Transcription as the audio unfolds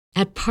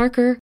At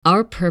Parker,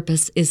 our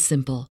purpose is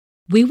simple.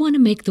 We want to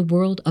make the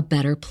world a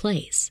better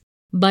place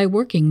by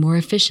working more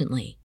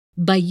efficiently,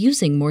 by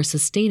using more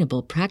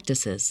sustainable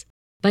practices,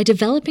 by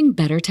developing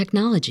better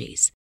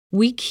technologies.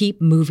 We keep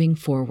moving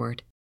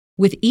forward.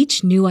 With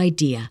each new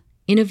idea,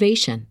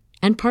 innovation,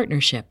 and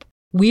partnership,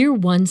 we're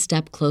one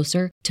step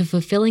closer to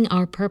fulfilling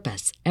our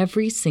purpose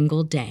every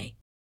single day.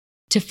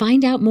 To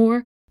find out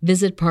more,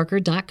 visit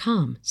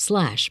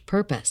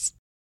parker.com/purpose.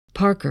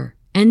 Parker,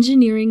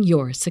 engineering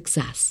your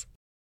success.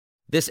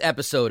 This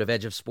episode of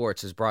Edge of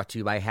Sports is brought to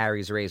you by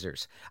Harry's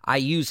Razors. I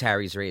use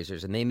Harry's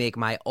Razors, and they make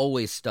my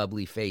always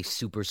stubbly face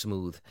super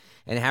smooth.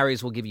 And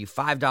Harry's will give you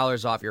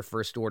 $5 off your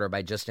first order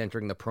by just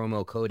entering the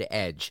promo code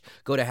EDGE.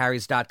 Go to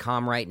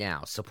harrys.com right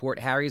now. Support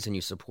Harry's, and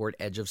you support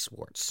Edge of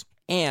Sports.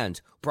 And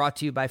brought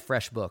to you by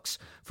FreshBooks.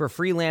 For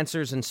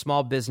freelancers and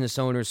small business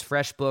owners,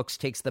 FreshBooks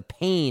takes the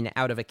pain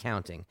out of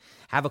accounting.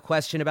 Have a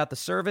question about the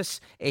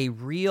service? A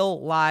real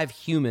live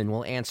human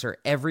will answer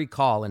every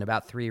call in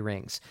about 3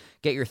 rings.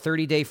 Get your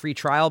 30-day free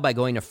trial by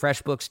going to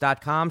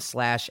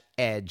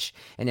freshbooks.com/edge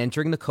and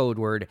entering the code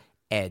word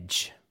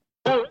EDGE.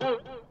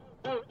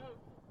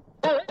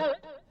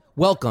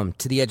 Welcome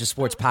to the Edge of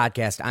Sports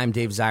podcast. I'm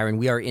Dave Zirin.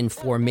 We are in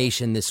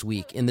formation this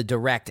week in the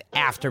direct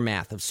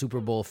aftermath of Super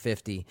Bowl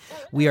 50.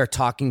 We are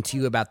talking to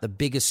you about the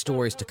biggest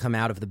stories to come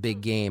out of the big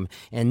game,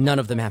 and none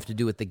of them have to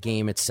do with the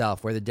game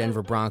itself, where the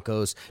Denver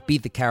Broncos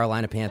beat the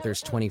Carolina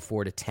Panthers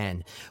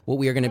 24-10. What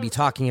we are going to be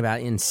talking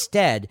about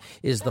instead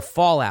is the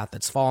fallout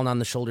that's fallen on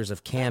the shoulders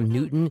of Cam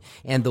Newton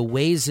and the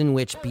ways in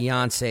which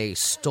Beyonce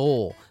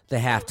stole the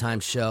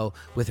halftime show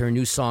with her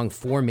new song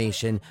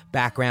Formation,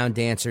 background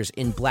dancers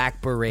in black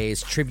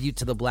berets, tribute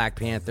to the Black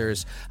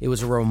Panthers. It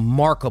was a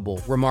remarkable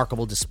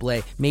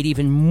display, made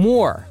even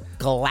more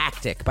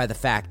galactic by the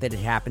fact that it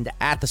happened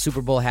at the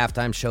Super Bowl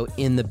halftime show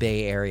in the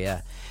Bay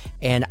Area.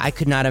 And I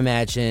could not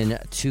imagine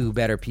 2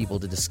 better people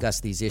to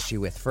discuss these issues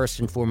with. First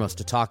and foremost,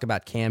 to talk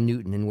about Cam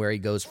Newton and where he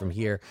goes from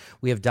here,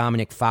 we have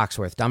Dominic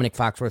Foxworth. Dominic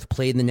Foxworth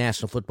played in the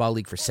National Football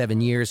League for 7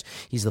 years.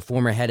 He's the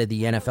former head of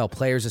the NFL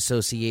Players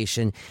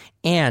Association.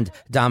 And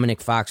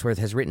Dominic Foxworth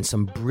has written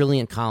some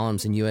brilliant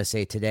columns in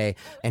USA Today.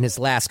 And his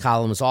last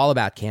column is all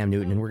about Cam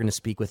Newton, and we're going to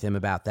speak with him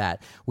about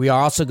that. We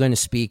are also going to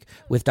speak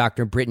with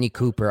Dr. Brittany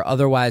Cooper,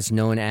 otherwise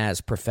known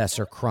as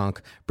Professor Crunk.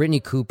 Brittany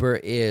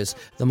Cooper is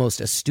the most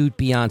astute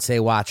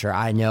Beyonce watcher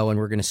I know, and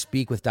we're going to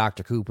speak with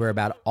Dr. Cooper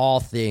about all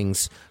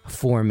things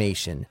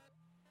formation.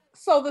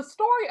 So the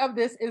story of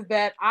this is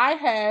that I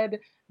had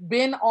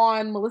been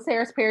on Melissa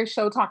Harris Perry's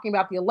show talking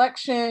about the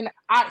election.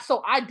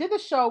 I did the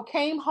show,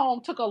 came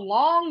home, took a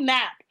long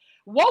nap,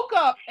 woke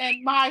up,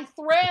 and my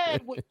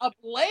thread was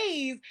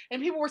ablaze,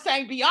 and people were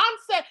saying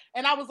Beyonce,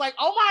 and I was like,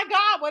 oh my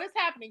God, what is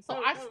happening? So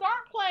I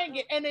start playing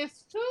it, and as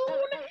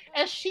soon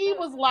as she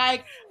was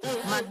like,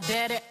 my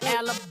daddy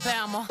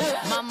Alabama,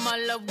 mama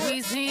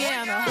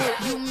Louisiana,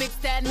 you mix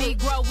that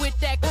Negro with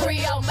that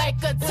Creole, make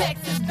a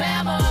Texas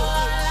Bama.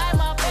 I like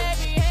my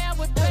baby hair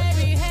with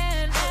baby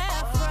hair and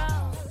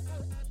afro.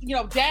 You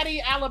know,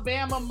 daddy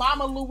Alabama,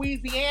 mama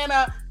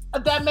Louisiana,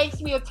 that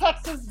makes me a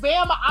Texas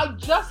Bama. I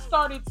just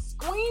started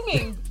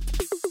screaming.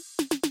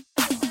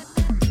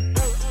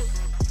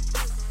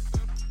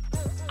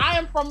 I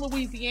am from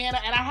Louisiana,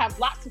 and I have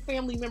lots of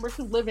family members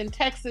who live in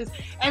Texas.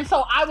 And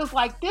so I was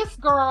like, this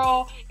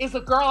girl is a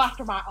girl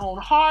after my own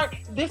heart.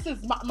 This is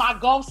my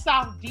Gulf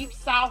South, Deep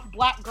South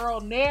Black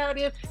girl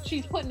narrative.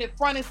 She's putting it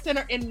front and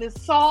center in this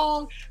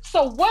song.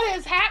 So what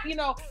has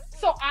happened,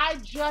 so I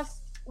just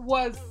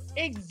was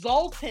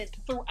exultant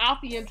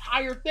throughout the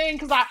entire thing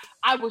because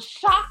I was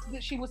shocked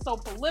that she was so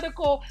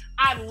political.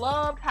 I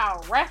loved how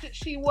ratchet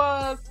she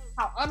was,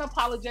 how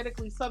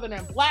unapologetically Southern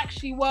and Black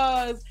she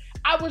was.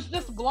 I was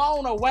just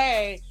blown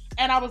away,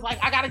 and I was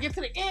like, I gotta get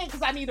to the end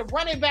because I need to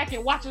run it back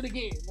and watch it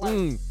again.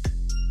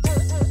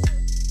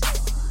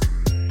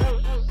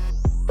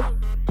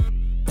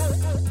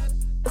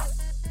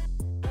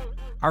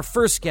 Our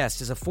first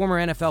guest is a former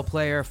NFL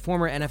player,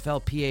 former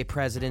NFLPA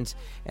president,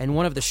 and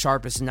one of the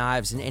sharpest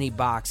knives in any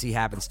box he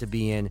happens to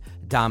be in,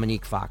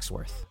 Dominique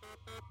Foxworth.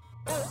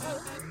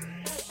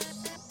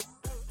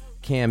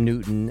 Cam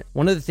Newton,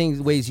 one of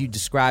the ways you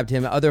described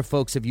him, other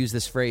folks have used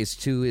this phrase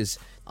too, is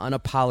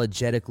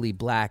unapologetically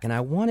black. And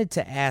I wanted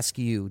to ask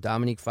you,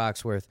 Dominique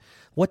Foxworth,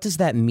 what does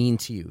that mean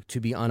to you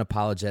to be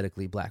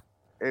unapologetically black?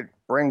 It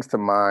brings to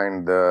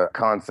mind the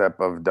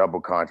concept of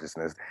double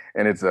consciousness,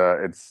 and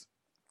it's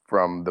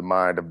from the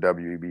mind of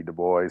W.E.B. Du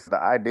Bois.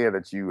 The idea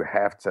that you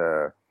have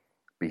to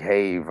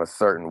behave a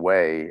certain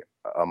way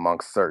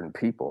amongst certain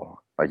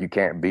people, like you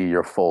can't be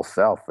your full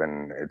self,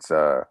 and it's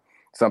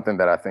something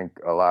that I think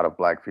a lot of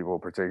Black people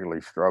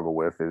particularly struggle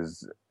with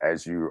is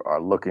as you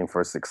are looking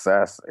for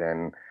success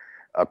in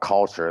a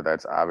culture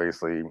that's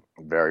obviously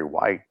very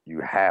white, you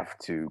have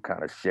to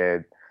kind of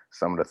shed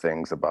some of the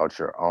things about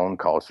your own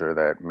culture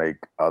that make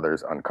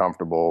others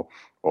uncomfortable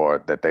or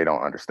that they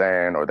don't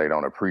understand or they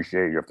don't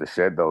appreciate. You have to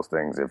shed those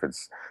things if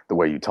it's the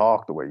way you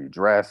talk, the way you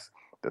dress,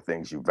 the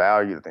things you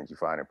value, the things you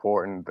find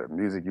important, the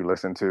music you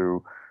listen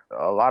to,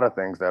 a lot of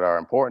things that are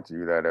important to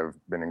you that have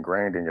been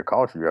ingrained in your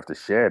culture, you have to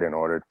shed in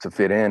order to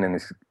fit in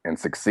and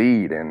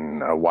succeed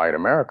in white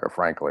America,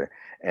 frankly.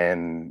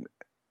 And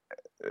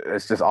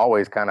it's just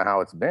always kind of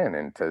how it's been.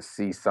 And to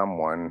see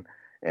someone,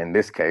 in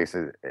this case,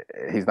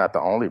 he's not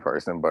the only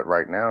person, but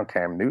right now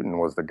Cam Newton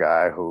was the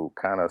guy who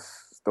kind of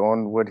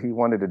doing what he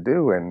wanted to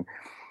do,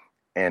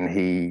 and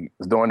he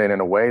was doing it in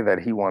a way that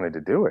he wanted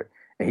to do it.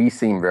 And he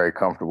seemed very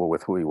comfortable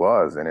with who he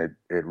was, and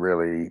it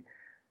really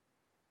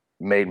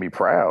made me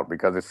proud,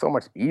 because it's so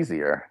much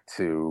easier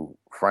to,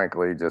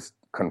 frankly, just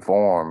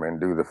conform and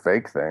do the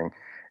fake thing.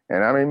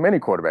 And I mean, many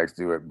quarterbacks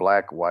do it,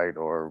 black, white,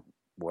 or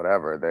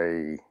whatever.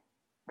 They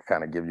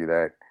kind of give you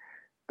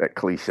that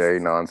cliche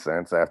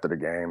nonsense after the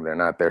game. They're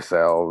not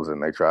themselves,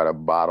 and they try to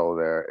bottle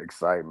their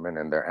excitement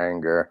and their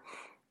anger,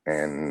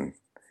 and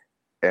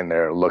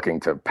they're looking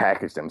to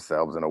package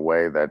themselves in a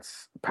way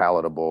that's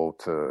palatable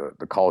to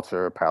the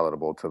culture,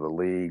 palatable to the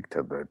league,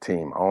 to the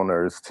team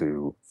owners,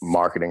 to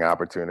marketing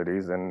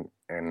opportunities. And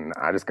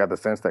I just got the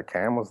sense that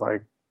Cam was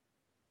like,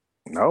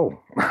 no,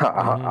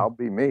 I'll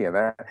be me. And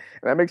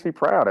that makes me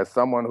proud as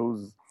someone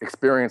who's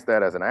experienced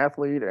that as an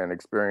athlete and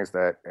experienced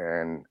that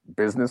in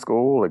business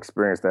school,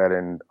 experienced that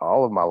in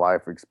all of my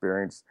life,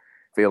 experienced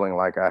feeling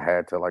like I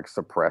had to like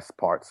suppress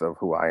parts of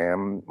who I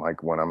am,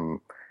 like when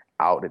I'm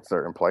out at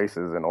certain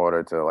places, in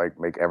order to like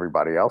make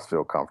everybody else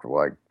feel comfortable.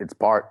 Like, it's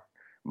part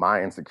my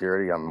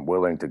insecurity. I'm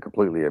willing to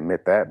completely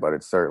admit that, but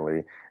it's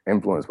certainly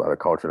influenced by the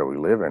culture that we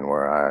live in,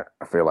 where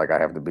I feel like I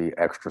have to be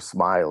extra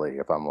smiley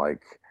if I'm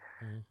like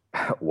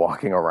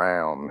walking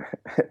around.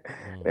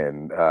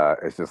 And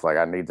it's just like,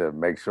 I need to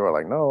make sure,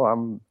 like, no,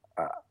 I'm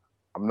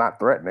not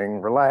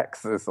threatening,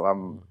 relax.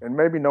 So and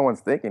maybe no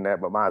one's thinking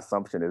that, but my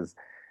assumption is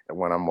that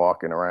when I'm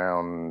walking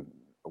around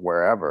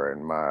wherever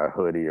in my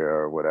hoodie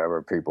or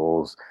whatever,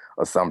 people's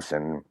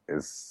assumption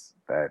is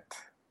that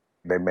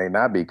they may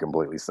not be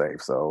completely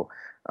safe. So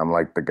I'm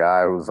like the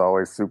guy who's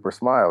always super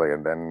smiley,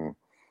 and then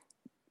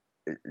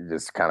it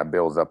just kind of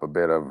builds up a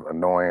bit of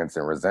annoyance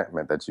and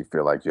resentment that you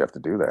feel like you have to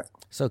do that.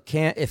 So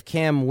if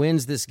Cam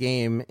wins this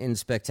game in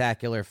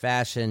spectacular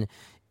fashion,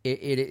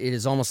 it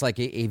is almost like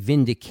a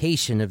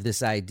vindication of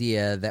this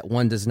idea that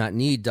one does not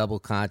need double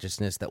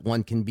consciousness, that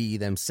one can be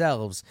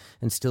themselves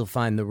and still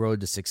find the road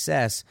to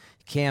success.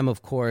 Cam,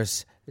 of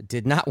course,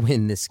 did not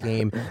win this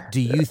game. Do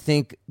you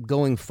think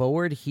going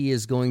forward he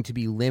is going to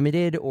be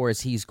limited, or is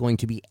he going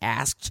to be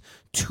asked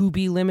to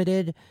be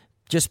limited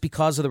just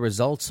because of the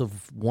results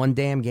of one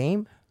damn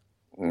game?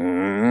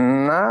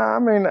 Nah, I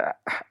mean,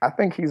 I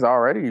think he's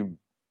already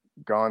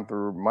gone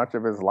through much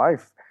of his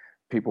life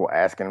people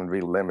asking him to be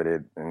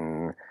limited.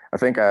 And I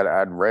think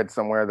I'd read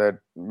somewhere that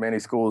many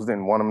schools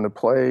didn't want him to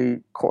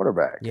play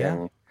quarterback. Yeah.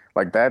 And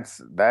like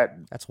that's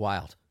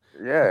wild.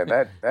 Yeah,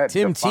 that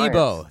Tim defiance,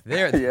 Tebow.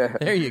 Yeah,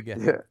 there you go.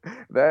 Yeah,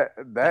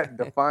 that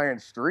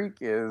defiant streak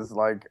is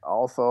like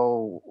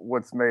also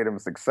what's made him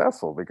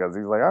successful, because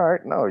he's like, all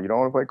right, no, you don't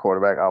want to play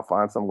quarterback. I'll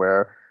find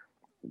somewhere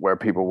where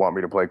people want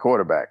me to play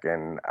quarterback,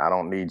 and I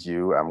don't need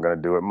you. I'm going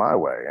to do it my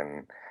way.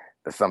 And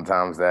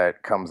sometimes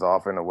that comes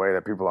off in a way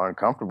that people are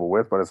uncomfortable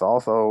with, but it's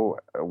also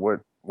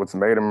what's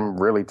made him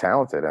really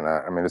talented. And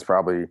I mean, it's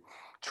probably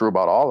true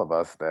about all of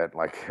us, that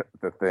like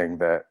the thing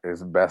that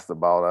is best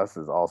about us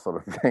is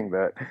also the thing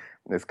that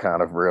is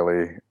kind of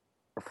really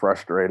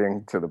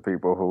frustrating to the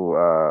people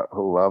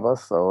who love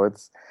us. So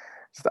it's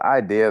the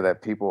idea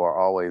that people are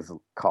always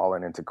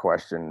calling into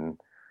question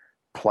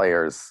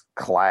players'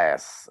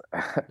 class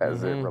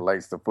as it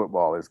relates to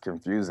football is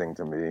confusing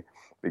to me,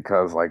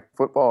 because like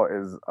football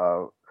is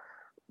a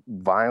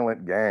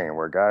violent game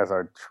where guys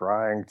are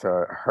trying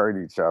to hurt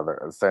each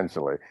other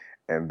essentially.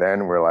 And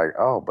then we're like,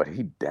 oh, but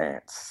he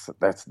danced.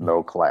 That's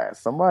no class.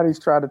 Somebody's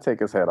trying to take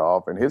his head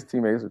off, and his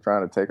teammates are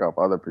trying to take off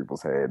other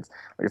people's heads.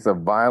 Like, it's a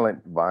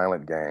violent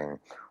game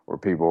where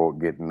people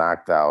get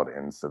knocked out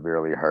and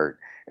severely hurt,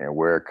 and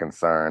we're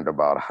concerned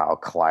about how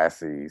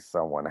classy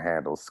someone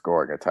handles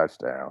scoring a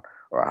touchdown,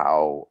 or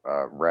how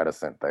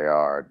reticent they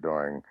are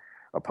during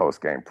a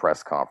post-game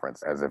press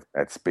conference, as if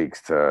that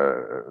speaks to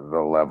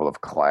the level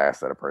of class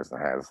that a person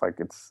has. Like,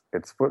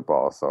 it's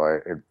football. So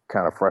it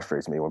kind of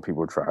frustrates me when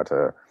people try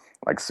to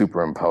like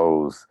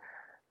superimpose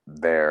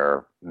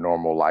their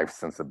normal life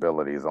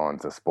sensibilities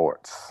onto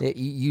sports.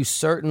 You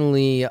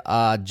certainly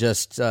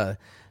just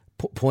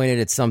pointed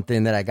at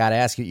something that I got to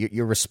ask you.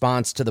 Your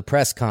response to the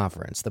press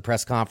conference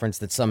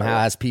that somehow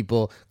has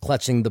people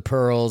clutching the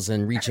pearls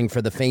and reaching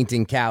for the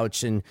fainting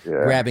couch and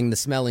grabbing the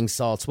smelling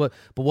salts. But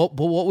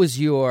what was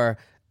your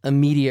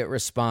immediate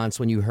response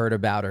when you heard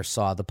about or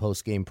saw the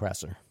post-game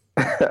presser?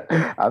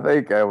 I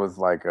think it was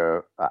like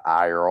a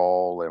eye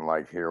roll and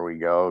like, here we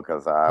go,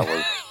 because I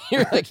was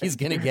You're like, he's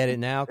gonna get it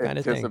now kind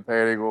of thing.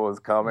 Anticipating what was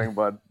coming,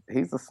 but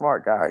he's a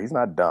smart guy. He's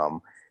not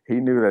dumb. He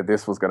knew that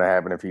this was going to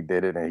happen if he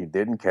did it, and he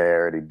didn't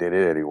care, and he did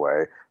it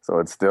anyway. So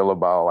it's still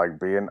about like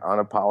being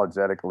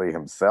unapologetically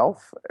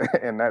himself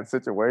in that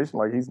situation.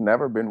 Like, he's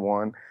never been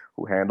one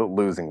who handled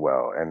losing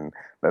well, and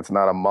that's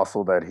not a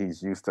muscle that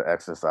he's used to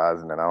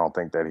exercising, and I don't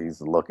think that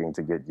he's looking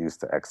to get used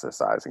to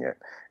exercising it.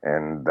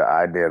 And the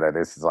idea that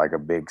this is like a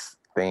big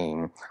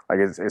theme, like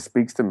it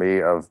speaks to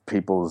me of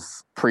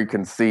people's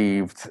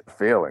preconceived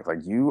feelings.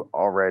 Like, you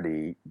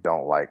already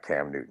don't like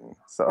Cam Newton,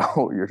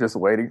 so you're just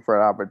waiting for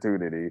an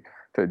opportunity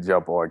to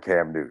jump on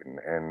Cam Newton.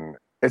 And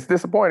it's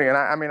disappointing. And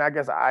I mean, I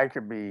guess I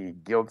could be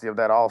guilty of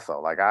that also.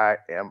 Like, I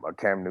am a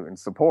Cam Newton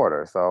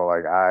supporter, so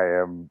like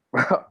I am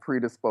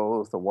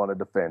predisposed to want to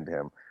defend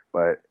him.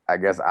 But I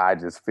guess I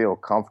just feel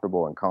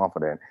comfortable and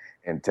confident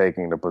in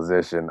taking the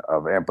position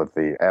of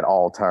empathy at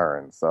all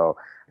turns. So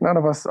none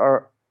of us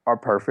are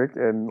perfect,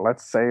 and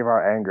let's save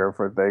our anger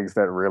for things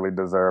that really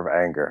deserve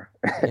anger.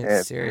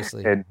 Yeah,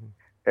 seriously.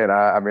 And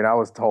I mean, I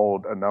was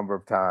told a number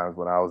of times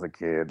when I was a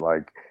kid,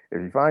 like,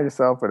 if you find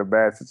yourself in a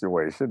bad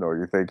situation, or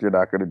you think you're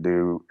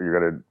going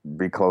to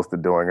be close to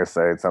doing or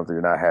saying something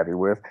you're not happy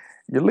with,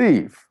 you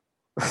leave.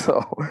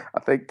 So I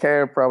think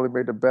Cam probably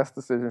made the best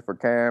decision for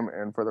Cam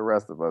and for the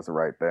rest of us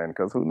right then,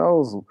 because who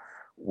knows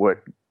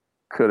what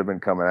could have been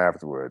coming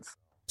afterwards.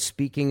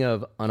 Speaking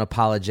of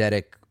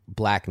unapologetic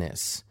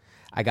blackness,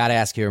 I got to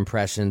ask your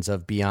impressions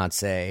of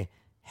Beyonce,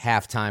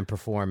 halftime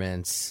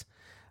performance,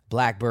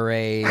 Black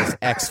Berets,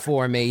 X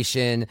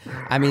Formation.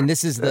 I mean,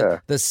 this is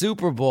the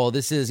Super Bowl.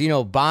 This is,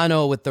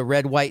 Bono with the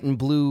red, white, and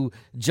blue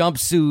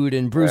jumpsuit,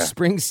 and Bruce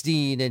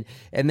Springsteen.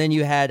 And then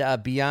you had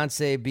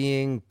Beyonce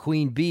being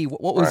Queen Bee.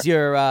 What was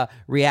your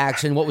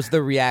reaction? What was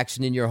the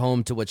reaction in your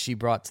home to what she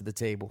brought to the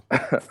table?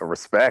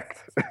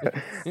 Respect.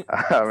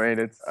 I mean,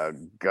 it's a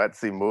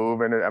gutsy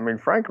move. And I mean,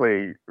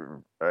 frankly,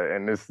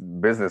 in this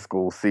business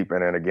school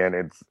seeping in again,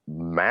 it's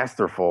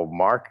masterful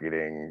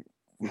marketing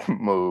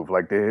move.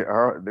 Like,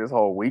 this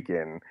whole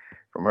weekend,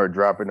 from her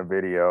dropping the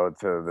video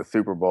to the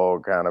Super Bowl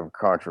kind of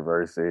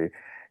controversy,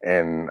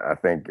 and I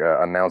think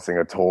announcing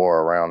a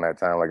tour around that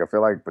time. Like, I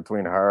feel like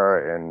between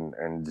her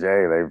and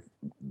Jay,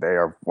 they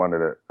are one of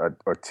the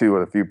or two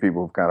of the few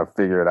people who've kind of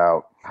figured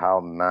out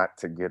how not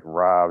to get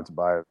robbed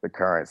by the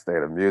current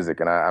state of music.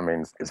 And I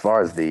mean, as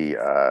far as the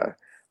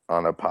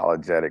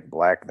unapologetic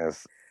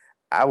blackness,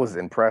 I was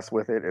impressed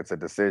with it. It's a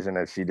decision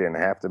that she didn't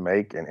have to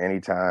make. And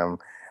anytime,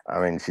 I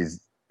mean, she's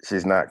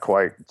not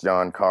quite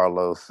John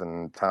Carlos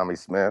and Tommy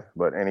Smith,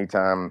 but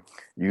anytime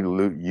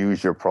you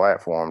use your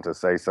platform to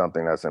say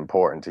something that's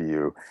important to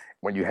you,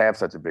 when you have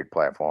such a big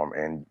platform,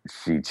 and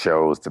she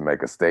chose to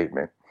make a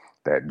statement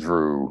that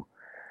drew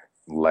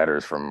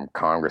letters from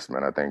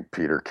congressmen. I think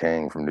Peter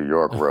King from New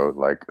York wrote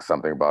like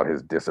something about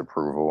his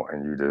disapproval,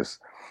 and you just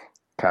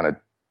kind of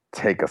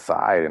take a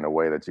side in a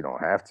way that you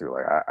don't have to.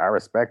 Like, I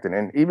respect it.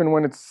 And even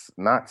when it's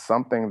not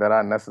something that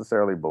I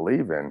necessarily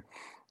believe in,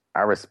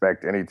 I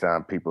respect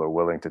anytime people are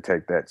willing to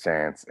take that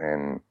chance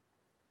and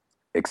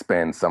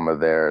expend some of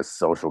their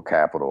social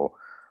capital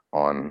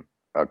on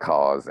a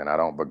cause. And I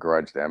don't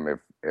begrudge them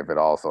if it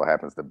also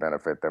happens to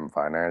benefit them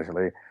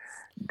financially.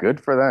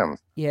 Good for them.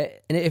 Yeah,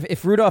 and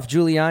if Rudolph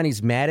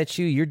Giuliani's mad at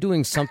you, you're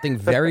doing something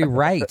very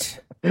right.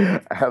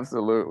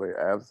 Absolutely.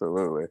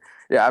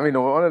 Yeah, I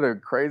mean, one of the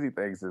crazy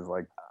things is,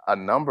 like, a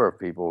number of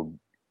people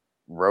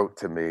wrote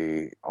to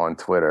me on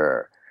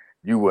Twitter,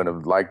 you wouldn't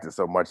have liked it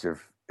so much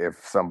if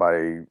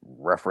somebody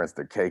referenced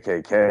the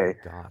KKK.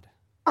 Oh, God.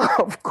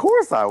 Of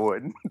course I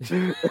wouldn't.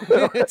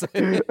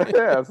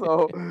 Yeah,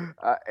 so,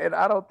 and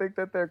I don't think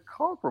that they're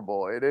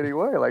comparable in any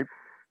way. Like,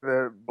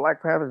 the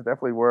Black Panthers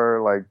definitely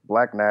were, like,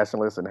 black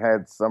nationalists and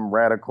had some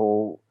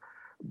radical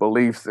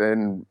beliefs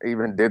and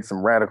even did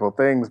some radical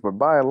things. But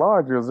by and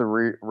large, it was a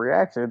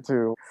reaction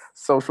to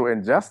social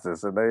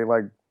injustice. And they,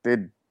 like,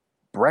 did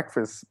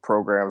breakfast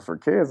programs for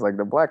kids. Like,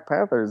 the Black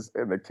Panthers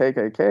and the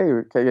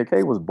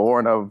KKK was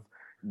born of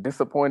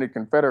disappointed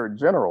Confederate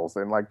generals.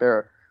 And, like,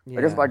 I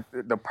guess, like,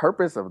 the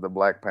purpose of the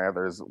Black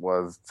Panthers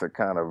was to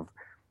kind of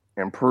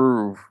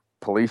improve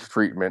police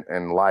treatment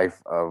and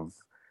life of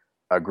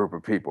a group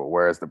of people,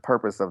 whereas the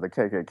purpose of the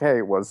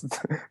KKK was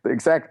the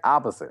exact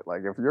opposite.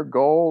 Like, if your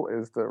goal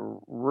is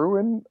to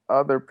ruin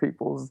other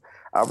people's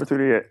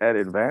opportunity at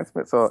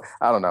advancement. So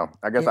I don't know.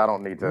 I guess I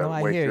don't need to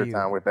waste your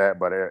time with that,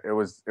 but it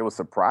was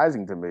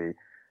surprising to me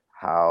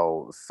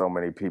how so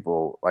many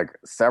people, like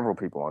several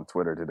people on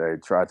Twitter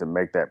today, tried to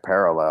make that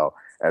parallel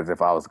as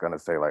if I was going to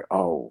say, like,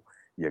 oh,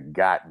 you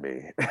got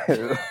me.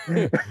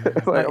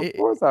 Like, of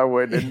course I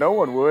would, and no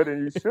one would,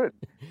 and you should.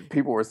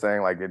 People were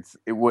saying, like,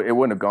 it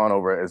wouldn't have gone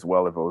over as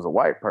well if it was a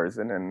white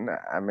person, and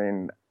I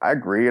mean, I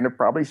agree, and it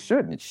probably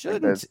shouldn't. It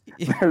shouldn't.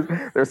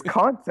 There's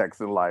context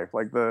in life.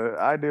 Like, the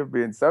idea of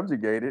being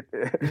subjugated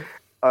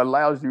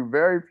allows you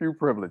very few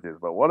privileges,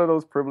 but one of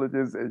those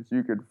privileges is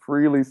you can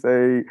freely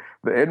say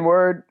the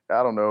N-word.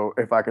 I don't know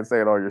if I can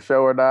say it on your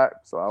show or not,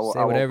 so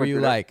say whatever you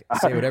like.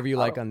 Say whatever you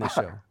like on this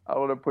show. I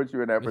want to put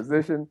you in that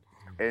position.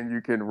 And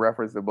you can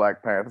reference the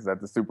Black Panthers at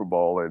the Super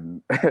Bowl,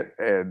 and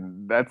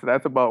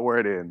that's about where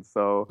it ends.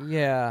 So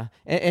yeah,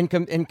 and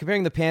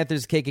comparing the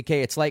Panthers to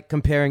KKK, it's like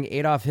comparing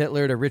Adolf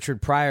Hitler to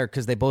Richard Pryor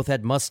because they both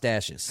had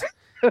mustaches.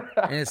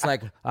 And it's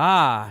like,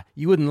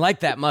 you wouldn't like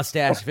that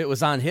mustache if it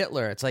was on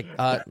Hitler. It's like,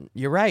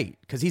 you're right,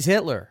 because he's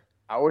Hitler.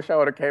 I wish I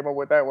would have came up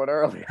with that one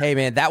earlier. Hey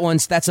man,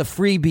 that's a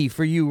freebie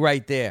for you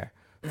right there.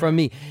 from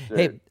me.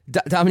 Hey,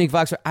 Dominique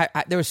Voxer,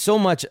 there was so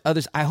much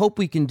others. I hope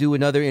we can do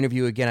another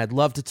interview again. I'd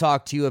love to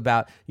talk to you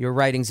about your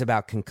writings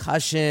about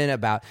concussion,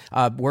 about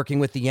working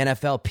with the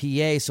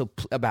NFLPA, so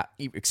about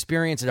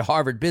experience at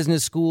Harvard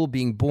Business School,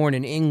 being born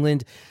in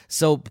England.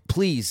 So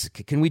please,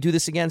 can we do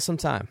this again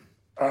sometime?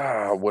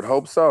 Would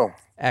hope so.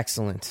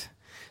 Excellent.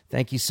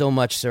 Thank you so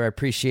much, sir. I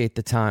appreciate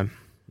the time.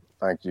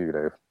 Thank you,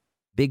 Dave.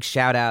 Big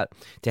shout out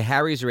to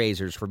Harry's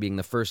Razors for being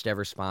the first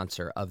ever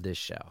sponsor of this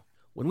show.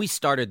 When we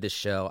started this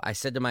show, I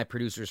said to my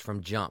producers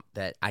from Jump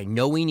that I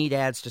know we need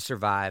ads to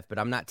survive, but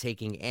I'm not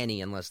taking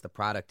any unless the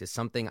product is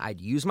something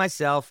I'd use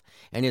myself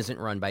and isn't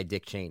run by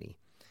Dick Cheney.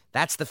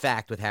 That's the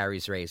fact with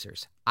Harry's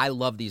Razors. I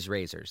love these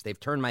razors. They've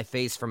turned my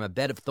face from a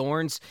bed of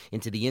thorns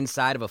into the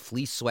inside of a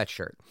fleece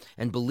sweatshirt.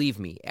 And believe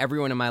me,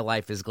 everyone in my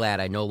life is glad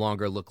I no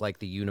longer look like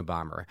the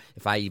Unabomber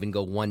if I even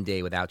go one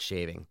day without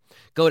shaving.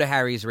 Go to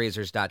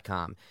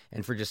harrysrazors.com,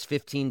 and for just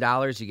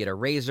 $15, you get a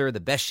razor, the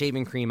best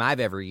shaving cream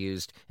I've ever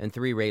used, and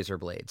 3 razor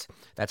blades.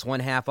 That's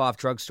 1/2 off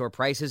drugstore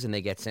prices, and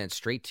they get sent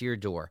straight to your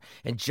door.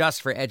 And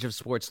just for Edge of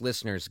Sports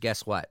listeners,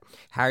 guess what?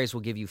 Harry's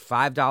will give you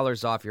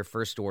 $5 off your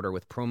first order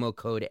with promo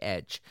code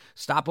EDGE.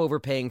 Stop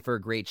overpaying for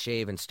a great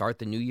shave and start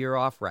the new year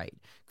off right.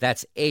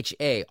 That's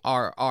HARRYS.com.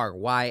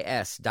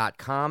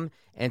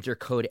 Enter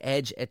code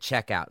EDGE at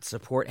checkout.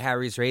 Support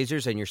Harry's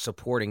Razors, and you're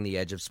supporting the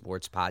Edge of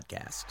Sports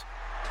podcast.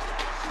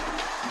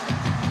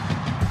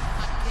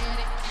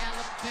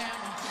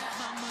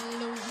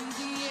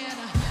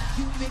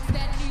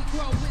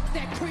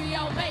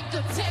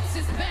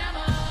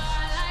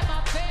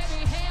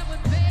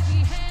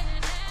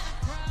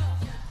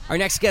 Our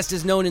next guest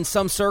is known in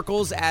some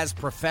circles as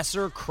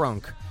Professor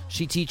Crunk.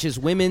 She teaches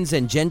women's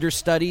and gender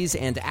studies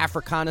and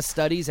Africana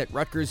studies at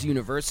Rutgers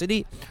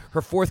University.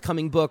 Her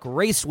forthcoming book,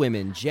 Race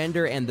Women,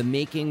 Gender and the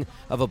Making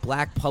of a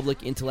Black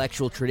Public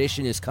Intellectual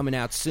Tradition, is coming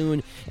out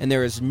soon, and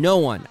there is no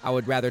one I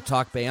would rather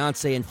talk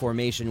Beyonce in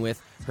formation with.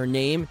 Her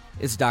name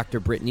is Dr.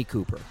 Brittany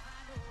Cooper.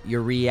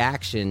 Your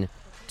reaction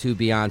to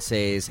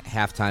Beyonce's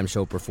halftime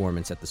show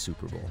performance at the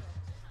Super Bowl?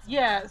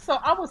 Yeah, so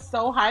I was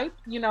so hyped.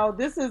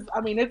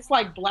 It's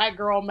like Black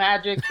girl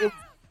magic. It's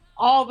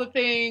all the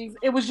things.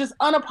 It was just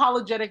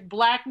unapologetic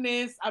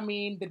Blackness. I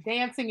mean, the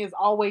dancing is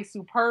always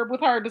superb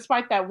with her,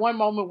 despite that one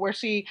moment where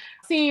she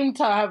seemed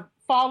to have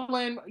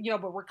fallen,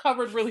 but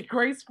recovered really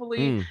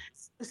gracefully.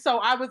 So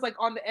I was like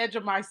on the edge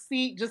of my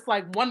seat, just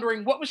like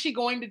wondering what was she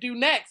going to do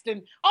next?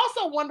 And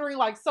also wondering,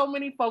 like so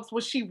many folks,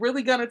 was she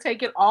really going to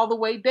take it all the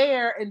way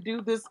there and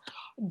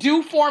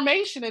do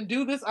formation and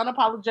do this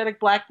unapologetic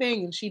Black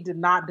thing? And she did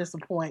not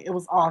disappoint. It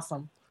was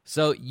awesome.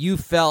 So you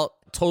felt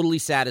totally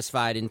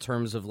satisfied in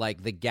terms of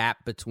like the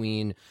gap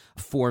between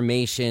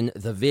Formation,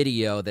 the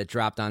video that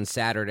dropped on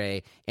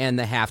Saturday, and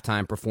the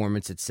halftime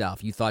performance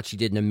itself. You thought she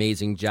did an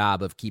amazing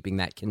job of keeping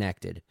that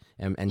connected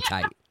and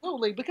tight.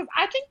 Absolutely, because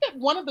I think that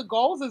one of the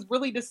goals is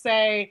really to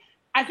say,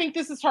 I think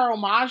this is her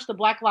homage to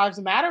Black Lives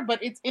Matter,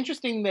 but it's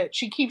interesting that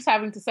she keeps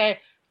having to say,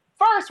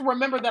 first,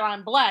 remember that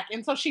I'm Black.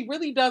 And so she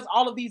really does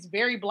all of these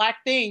very Black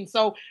things.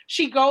 So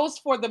she goes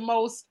for the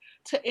most,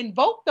 to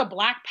invoke the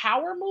Black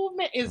Power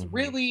movement is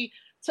really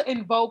to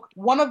invoke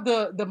one of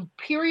the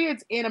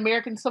periods in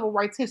American civil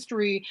rights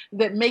history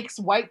that makes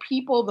white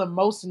people the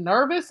most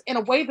nervous in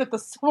a way that the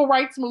civil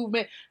rights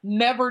movement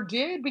never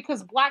did,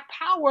 because Black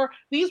Power,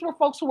 these were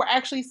folks who were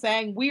actually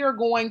saying, we are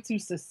going to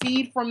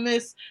secede from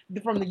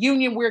the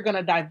Union, we're going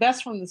to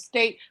divest from the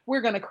state, we're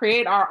going to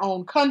create our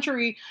own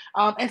country.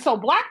 And so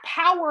Black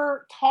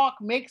Power talk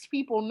makes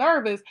people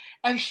nervous,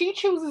 and she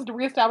chooses to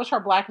reestablish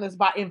her Blackness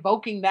by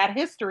invoking that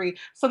history.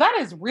 So that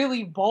is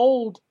really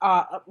bold,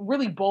 a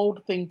really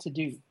bold thing to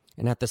do.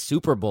 And at the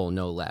Super Bowl,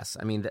 no less.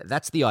 I mean,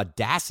 that's the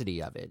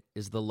audacity of it,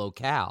 is the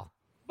locale.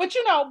 But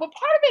part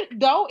of it,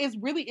 though, is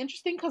really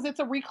interesting because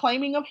it's a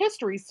reclaiming of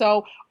history.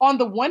 So on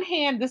the one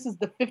hand, this is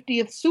the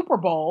 50th Super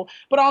Bowl.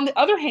 But on the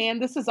other hand,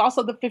 this is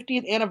also the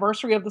 50th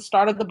anniversary of the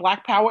start of the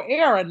Black Power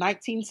era.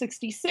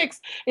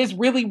 1966 is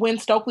really when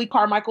Stokely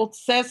Carmichael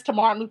says to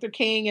Martin Luther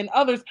King and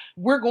others,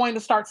 we're going to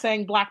start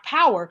saying Black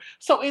Power.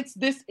 So it's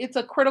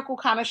a critical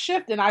kind of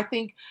shift. And I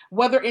think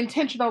whether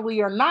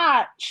intentionally or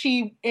not,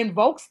 she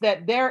invokes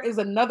that there is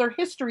another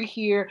history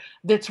here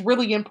that's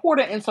really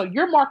important. And so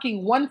you're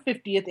marking one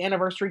 50th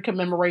anniversary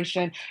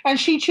commemoration, and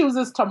she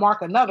chooses to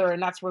mark another,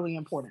 and that's really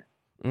important.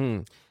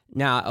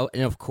 Now,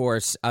 and of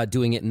course,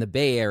 doing it in the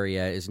Bay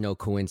Area is no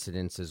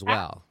coincidence as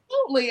well.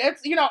 Absolutely.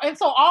 It's, and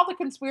so all the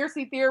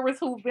conspiracy theorists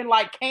who've been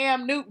like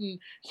Cam Newton,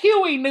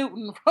 Huey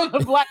Newton from the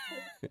Black...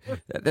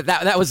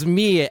 that was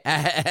me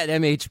at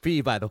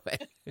MHP, by the way.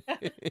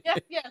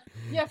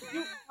 Yes.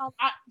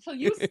 I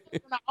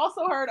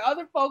also heard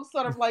other folks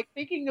sort of like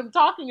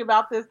talking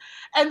about this.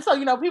 And so,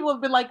 people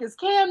have been like, is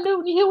Cam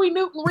Newton, Huey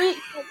Newton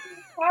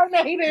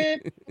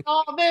reincarnated and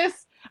all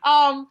this?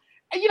 I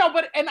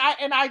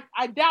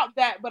doubt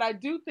that, but I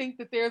do think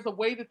that there's a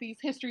way that these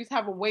histories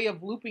have a way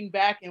of looping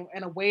back and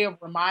a way of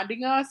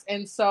reminding us.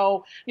 And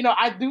so,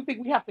 I do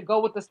think we have to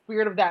go with the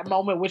spirit of that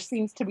moment, which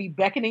seems to be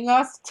beckoning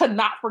us to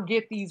not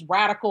forget these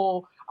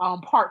radical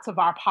parts of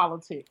our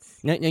politics.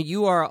 Now,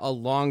 you are a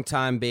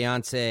longtime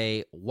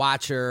Beyonce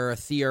watcher,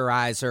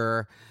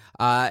 theorizer,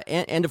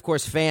 and of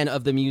course, fan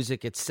of the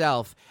music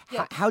itself.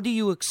 Yeah. How do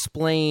you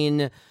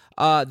explain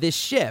this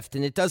shift?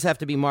 And it does have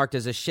to be marked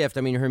as a shift.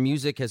 I mean, her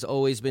music has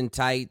always been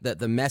tight.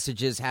 The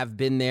messages have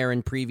been there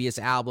in previous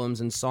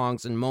albums and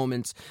songs and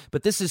moments.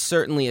 But this is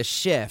certainly a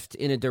shift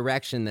in a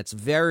direction that's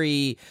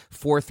very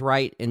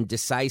forthright and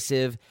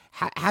decisive.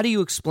 How do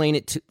you explain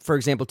it, for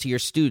example, to your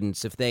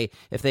students if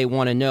they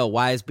want to know,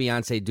 why is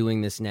Beyonce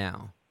doing this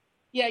now?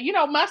 Yeah,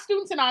 my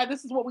students and I,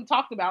 this is what we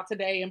talked about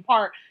today in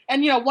part.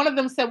 And, one of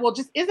them said, well,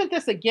 just isn't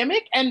this a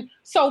gimmick? And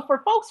so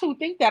for folks who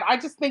think that, I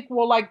just think,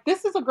 well, like,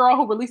 this is a girl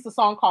who released a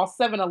song called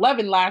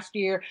 7-Eleven last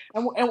year.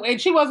 And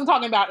she wasn't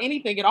talking about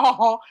anything at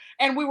all.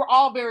 And we were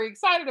all very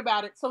excited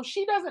about it. So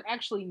she doesn't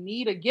actually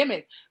need a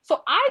gimmick.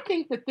 So I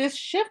think that this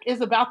shift is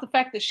about the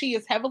fact that she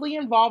is heavily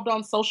involved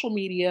on social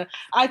media.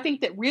 I think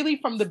that really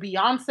from the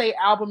Beyonce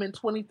album in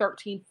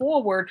 2013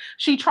 forward,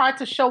 she tried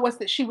to show us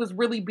that she was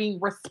really being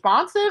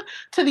responsive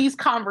to these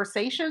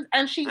conversations,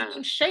 and she's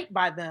being shaped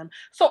by them.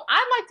 So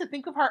I like to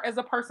think of her as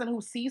a person who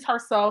sees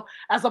herself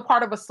as a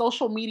part of a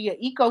social media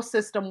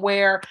ecosystem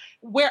where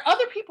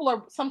other people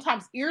are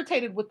sometimes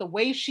irritated with the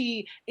way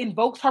she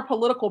invokes her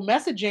political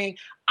messaging.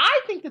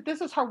 I think that this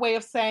is her way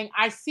of saying,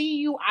 I see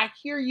you, I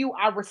hear you,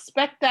 I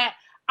respect that.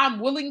 I'm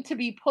willing to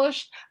be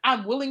pushed.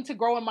 I'm willing to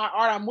grow in my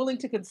art. I'm willing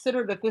to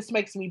consider that this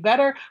makes me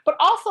better, but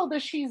also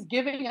that she's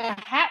giving a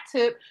hat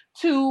tip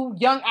to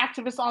young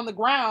activists on the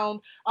ground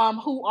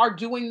who are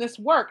doing this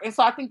work. And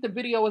so I think the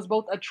video is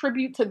both a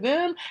tribute to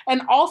them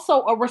and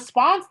also a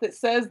response that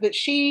says that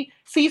she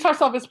sees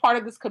herself as part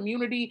of this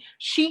community.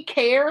 She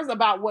cares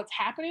about what's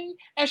happening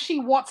and she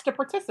wants to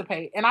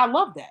participate. And I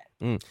love that.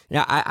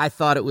 Now, I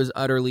thought it was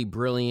utterly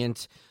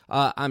brilliant.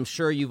 I'm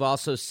sure you've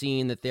also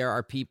seen that there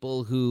are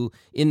people who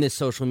in this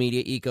social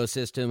media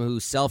ecosystem who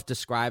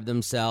self-describe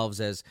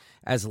themselves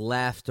as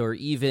left or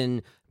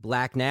even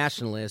Black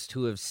nationalists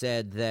who have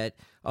said that,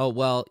 oh,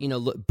 well,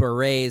 look,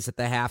 berets at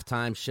the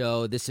halftime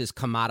show, this is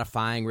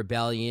commodifying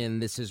rebellion,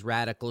 this is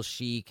radical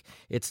chic,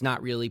 it's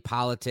not really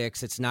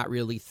politics, it's not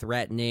really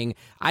threatening.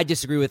 I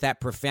disagree with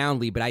that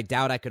profoundly, but I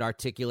doubt I could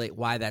articulate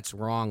why that's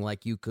wrong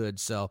like you could.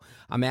 So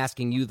I'm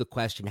asking you the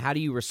question, how do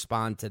you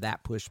respond to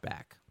that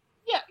pushback?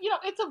 Yeah,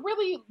 it's a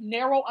really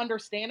narrow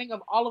understanding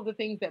of all of the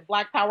things that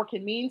Black power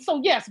can mean. So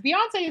yes,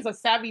 Beyonce is a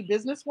savvy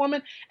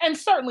businesswoman, and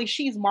certainly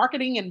she's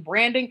marketing and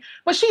branding,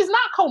 but she's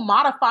not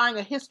commodifying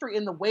a history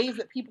in the ways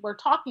that people are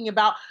talking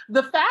about.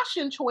 The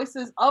fashion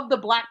choices of the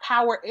Black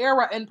power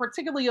era, and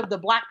particularly of the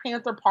Black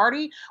Panther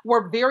Party,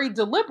 were very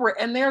deliberate.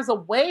 And there's a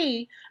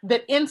way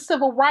that in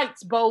civil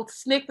rights, both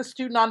SNCC, the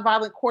Student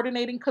Nonviolent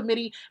Coordinating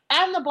Committee,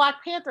 and the Black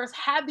Panthers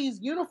had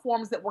these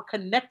uniforms that were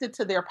connected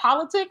to their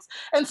politics.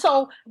 And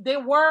so they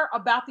were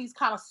about these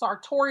kind of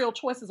sartorial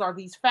choices or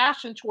these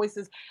fashion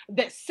choices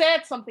that said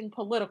something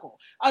political.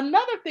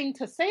 Another thing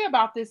to say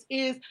about this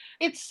is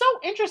it's so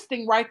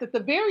interesting, right, that the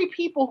very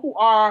people who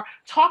are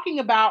talking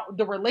about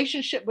the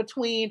relationship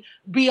between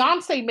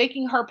Beyonce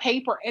making her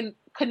paper and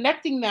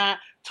connecting that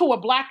to a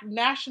Black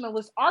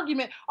nationalist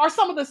argument are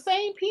some of the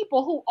same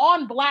people who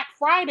on Black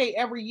Friday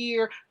every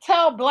year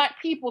tell Black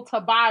people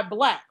to buy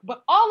Black.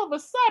 But all of a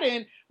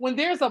sudden, when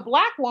there's a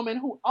Black woman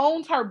who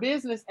owns her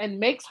business and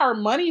makes her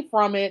money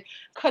from it,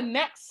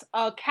 connects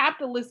a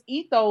capitalist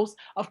ethos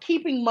of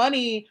keeping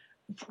money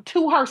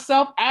to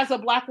herself as a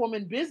Black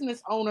woman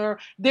business owner,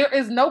 there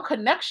is no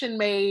connection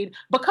made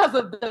because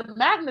of the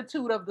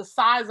magnitude of the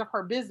size of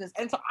her business.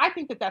 And so I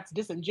think that that's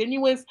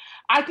disingenuous.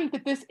 I think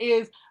that this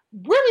is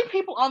really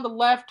people on the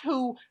left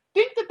who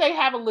think that they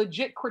have a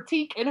legit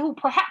critique and who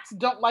perhaps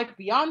don't like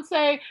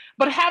Beyonce,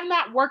 but have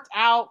not worked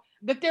out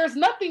that there's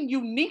nothing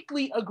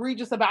uniquely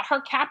egregious about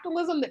her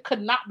capitalism that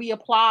could not be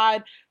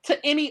applied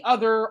to any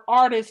other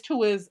artist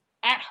who is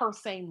at her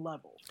same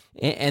level.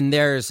 And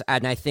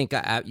I think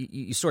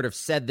you sort of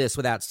said this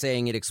without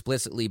saying it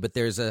explicitly, but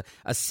there's a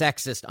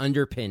sexist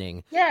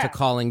underpinning to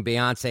calling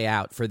Beyonce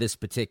out for this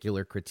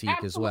particular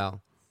critique as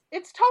well.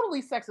 It's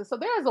totally sexist. So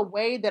there is a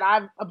way that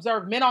I've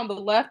observed men on the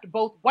left,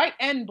 both white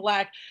and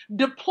Black,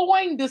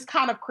 deploying this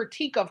kind of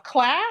critique of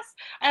class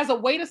as a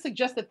way to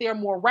suggest that they're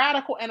more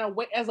radical and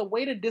as a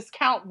way to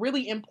discount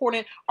really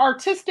important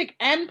artistic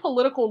and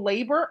political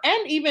labor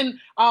and even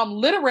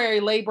literary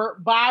labor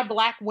by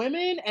Black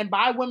women and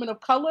by women of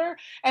color.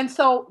 And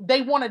so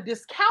they want to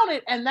discount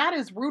it. And that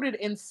is rooted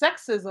in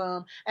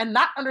sexism and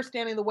not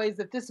understanding the ways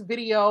that this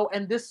video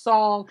and this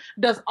song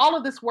does all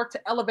of this work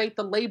to elevate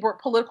the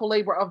political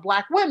labor of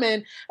Black women.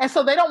 And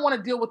so they don't want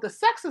to deal with the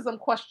sexism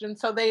question.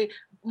 So they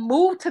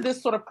move to this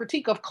sort of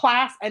critique of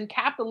class and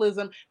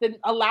capitalism that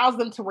allows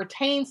them to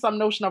retain some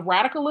notion of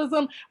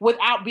radicalism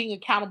without being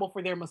accountable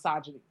for their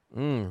misogyny.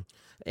 And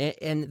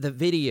the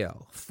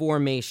video,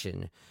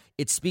 Formation,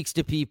 it speaks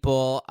to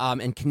people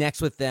and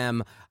connects with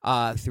them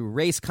through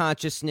race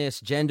consciousness,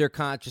 gender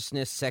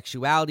consciousness,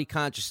 sexuality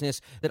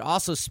consciousness, that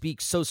also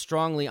speaks so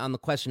strongly on the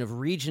question of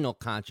regional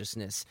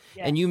consciousness.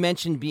 Yes. And you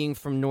mentioned being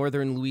from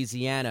northern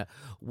Louisiana.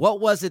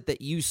 What was it that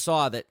you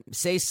saw that,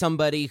 say,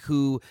 somebody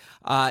who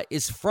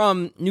is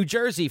from New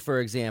Jersey, for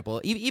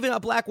example, even a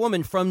black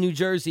woman from New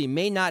Jersey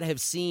may not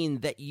have seen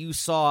that you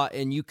saw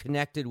and you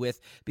connected with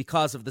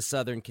because of the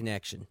Southern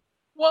connection?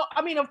 Well,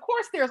 I mean, of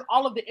course, there's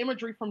all of the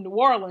imagery from New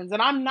Orleans,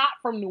 and I'm not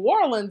from New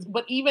Orleans,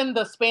 but even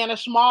the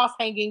Spanish moss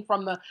hanging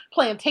from the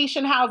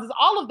plantation houses,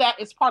 all of that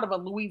is part of a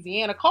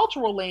Louisiana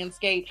cultural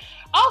landscape.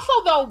 Also,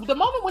 though, the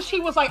moment when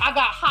she was like, I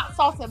got hot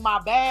sauce in my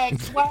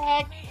bag,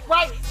 swag,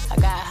 right? I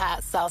got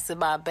hot sauce in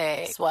my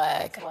bag,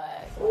 swag.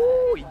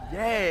 Oh,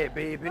 yeah,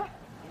 baby.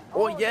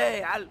 Oh,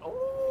 yeah.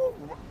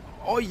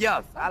 Oh,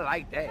 yes, I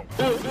like that.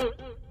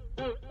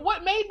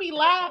 What made me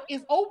laugh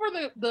is over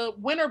the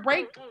winter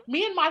break,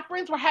 me and my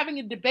friends were having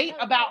a debate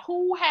about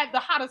who had the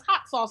hottest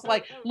hot sauce,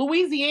 like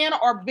Louisiana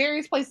or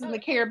various places in the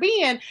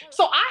Caribbean.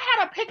 So I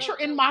had a picture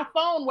in my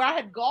phone where I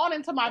had gone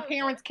into my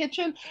parents'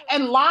 kitchen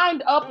and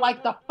lined up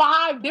like the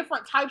 5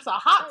 different types of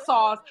hot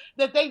sauce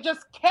that they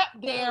just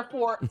kept there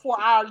for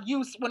our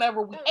use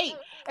whenever we ate.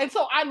 And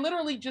so I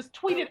literally just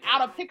tweeted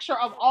out a picture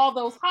of all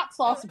those hot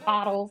sauce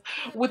bottles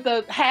with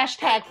the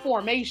hashtag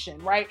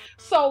formation, right?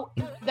 So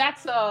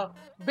that's a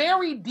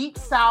very deep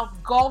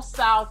South, Gulf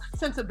South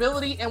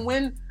sensibility. And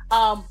when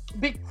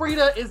Big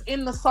Frida is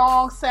in the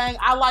song saying,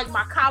 I like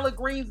my collard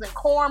greens and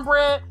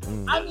cornbread,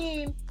 I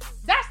mean,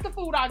 that's the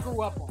food I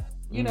grew up on,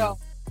 you know?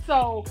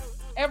 So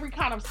every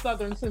kind of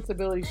Southern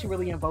sensibility, she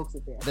really invokes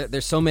it there.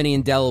 There's so many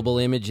indelible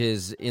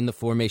images in the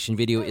Formation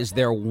video. Is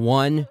there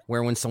one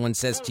where when someone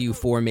says to you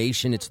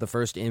Formation, it's the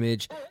first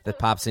image that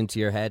pops into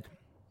your head?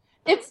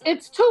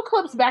 It's 2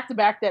 clips back to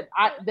back that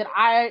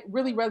I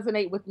really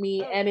resonate with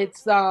me, and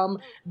it's the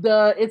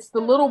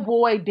little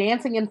boy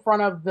dancing in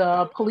front of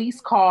the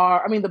police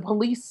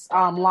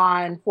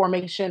line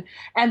formation,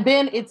 and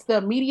then it's the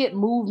immediate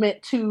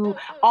movement to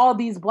all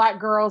these black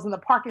girls in the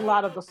parking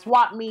lot of the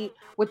swap meet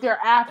with their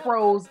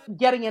afros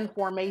getting in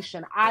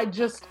formation. I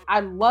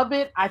love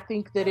it. I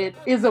think that it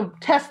is a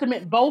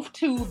testament both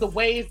to the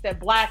ways that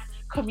black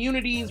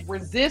communities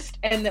resist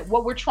and that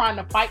what we're trying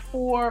to fight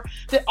for,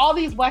 that all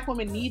these black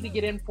women need to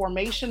get in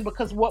formation,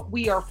 because what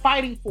we are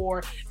fighting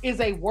for is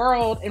a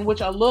world in which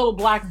a little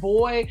black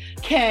boy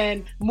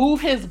can move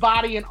his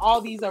body in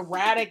all these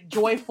erratic,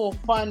 joyful,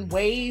 fun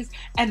ways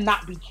and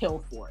not be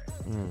killed for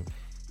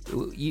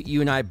it.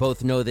 You and I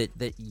both know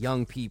that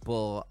young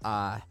people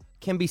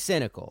can be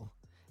cynical.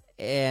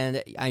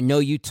 And I know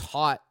you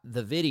taught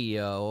the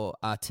video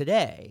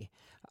today.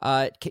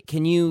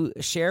 Can you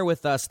share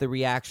with us the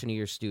reaction of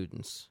your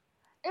students?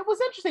 It was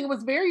interesting. It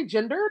was very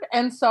gendered.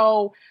 And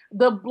so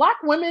the black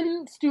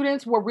women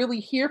students were really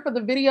here for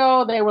the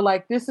video. They were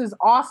like, this is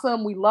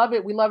awesome. We love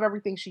it. We love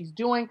everything she's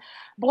doing.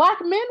 Black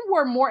men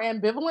were more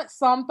ambivalent.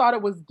 Some thought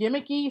it was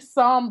gimmicky.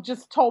 Some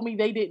just told me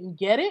they didn't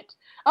get it.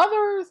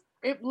 Others,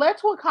 it led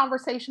to a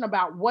conversation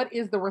about what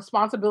is the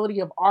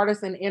responsibility of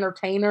artists and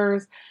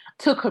entertainers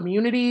to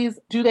communities.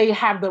 Do they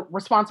have the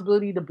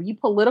responsibility to be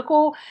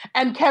political?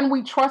 And can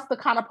we trust the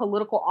kind of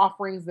political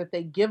offerings that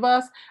they give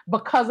us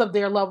because of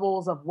their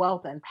levels of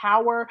wealth and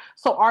power?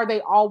 So are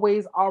they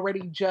always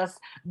already just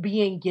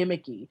being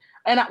gimmicky?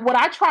 And what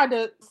I tried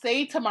to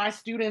say to my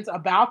students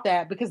about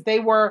that, because they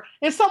were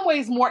in some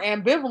ways more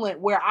ambivalent,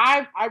 where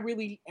I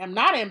really am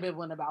not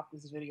ambivalent about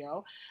this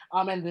video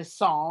and this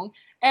song.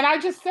 And I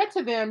just said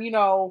to them, you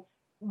know,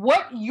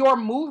 what your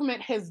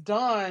movement has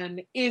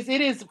done is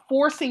it is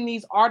forcing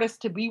these artists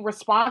to be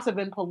responsive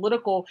and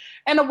political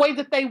in a way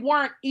that they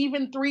weren't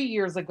even 3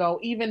 years ago,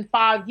 even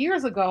 5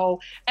 years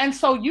ago. And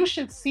so you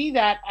should see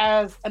that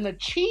as an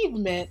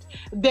achievement,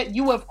 that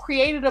you have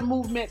created a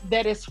movement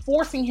that is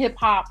forcing hip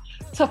hop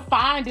to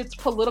find its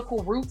political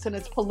roots and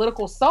its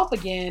political self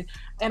again.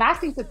 And I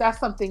think that that's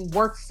something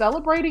worth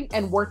celebrating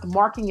and worth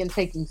marking and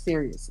taking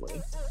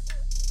seriously.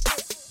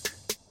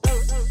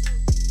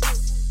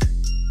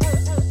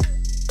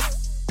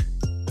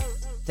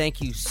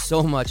 Thank you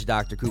so much,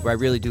 Dr. Cooper. I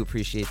really do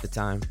appreciate the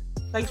time.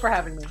 Thanks for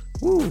having me.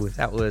 Woo,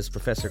 that was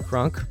Professor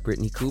Crunk,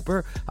 Brittany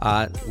Cooper.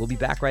 We'll be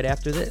back right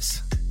after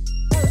this.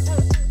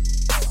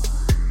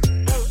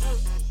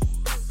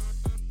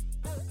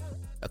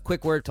 A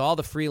quick word to all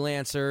the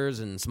freelancers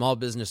and small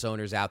business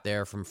owners out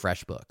there from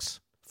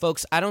FreshBooks.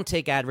 Folks, I don't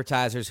take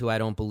advertisers who I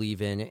don't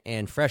believe in,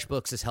 and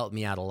FreshBooks has helped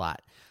me out a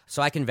lot.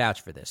 So I can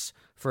vouch for this.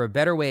 For a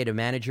better way to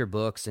manage your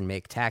books and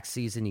make tax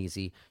season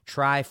easy,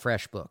 try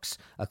FreshBooks,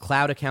 a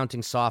cloud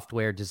accounting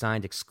software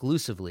designed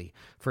exclusively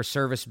for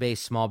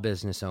service-based small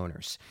business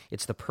owners.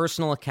 It's the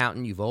personal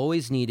accountant you've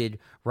always needed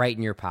right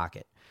in your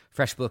pocket.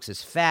 FreshBooks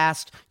is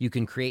fast. You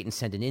can create and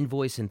send an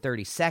invoice in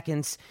 30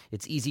 seconds.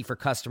 It's easy for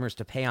customers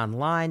to pay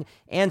online,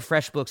 and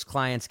FreshBooks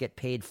clients get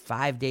paid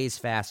 5 days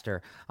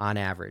faster on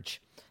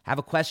average. Have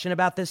a question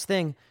about this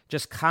thing?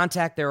 Just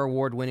contact their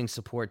award-winning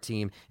support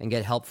team and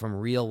get help from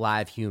real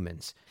live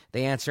humans.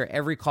 They answer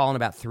every call in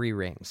about 3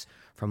 rings.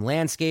 From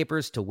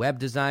landscapers to web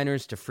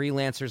designers to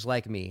freelancers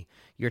like me,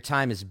 your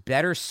time is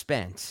better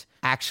spent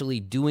actually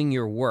doing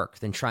your work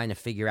than trying to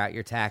figure out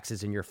your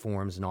taxes and your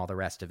forms and all the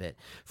rest of it.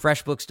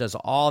 FreshBooks does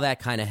all that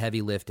kind of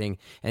heavy lifting,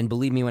 and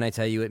believe me when I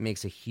tell you, it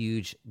makes a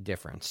huge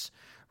difference.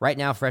 Right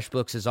now,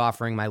 FreshBooks is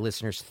offering my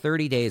listeners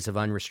 30 days of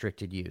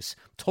unrestricted use,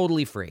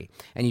 totally free,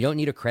 and you don't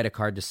need a credit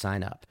card to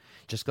sign up.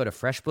 Just go to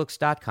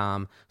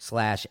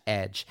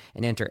freshbooks.com/edge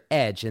and enter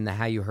EDGE in the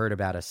How You Heard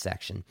About Us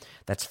section.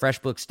 That's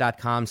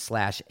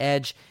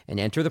freshbooks.com/edge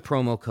and enter the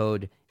promo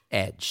code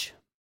EDGE.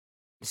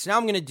 So now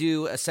I'm going to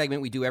do a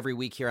segment we do every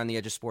week here on the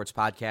Edge of Sports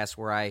podcast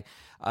where I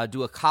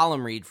do a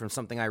column read from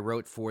something I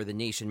wrote for The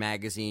Nation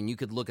magazine. You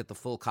could look at the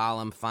full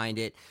column, find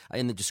it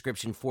in the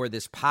description for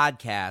this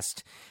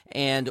podcast.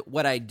 And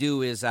what I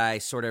do is I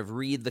sort of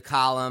read the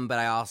column, but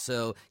I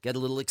also get a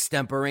little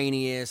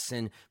extemporaneous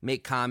and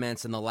make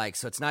comments and the like.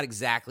 So it's not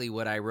exactly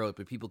what I wrote,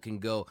 but people can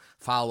go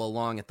follow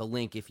along at the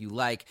link if you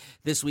like.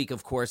 This week,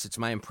 of course, it's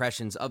my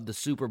impressions of the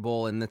Super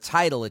Bowl. And the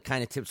title, it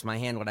kind of tips my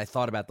hand what I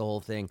thought about the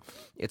whole thing.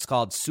 It's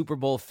called Super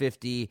Bowl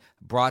 50,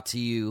 brought to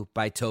you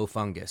by Toe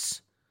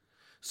Fungus.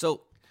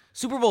 So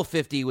Super Bowl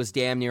 50 was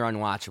damn near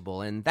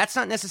unwatchable, and that's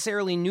not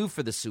necessarily new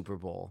for the Super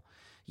Bowl.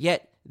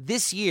 Yet,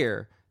 this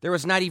year, there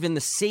was not even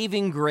the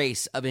saving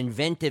grace of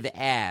inventive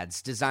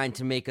ads designed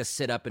to make us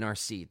sit up in our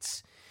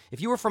seats. If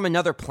you were from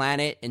another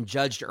planet and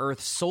judged Earth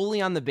solely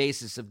on the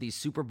basis of these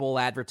Super Bowl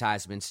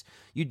advertisements,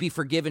 you'd be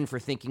forgiven for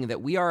thinking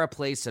that we are a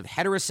place of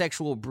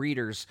heterosexual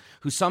breeders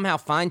who somehow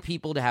find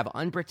people to have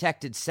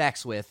unprotected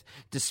sex with,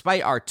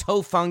 despite our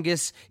toe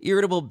fungus,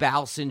 irritable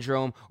bowel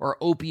syndrome, or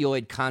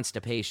opioid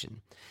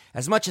constipation.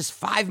 As much as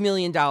 $5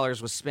 million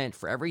was spent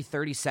for every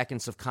 30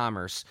 seconds of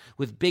commerce,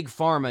 with Big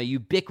Pharma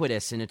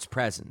ubiquitous in its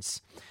presence.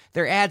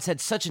 Their ads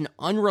had such an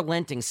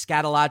unrelenting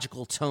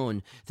scatological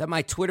tone that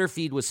my Twitter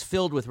feed was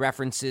filled with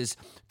references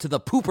to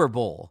the Pooper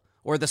Bowl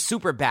or the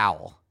Super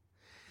Bowel.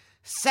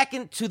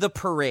 Second to the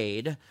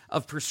parade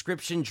of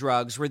prescription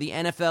drugs were the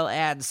NFL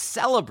ads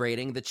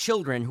celebrating the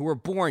children who were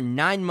born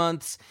 9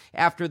 months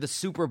after the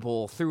Super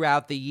Bowl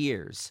throughout the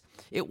years.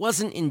 It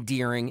wasn't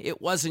endearing,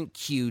 it wasn't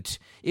cute,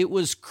 it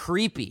was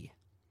creepy.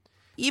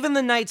 Even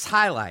the night's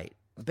highlight,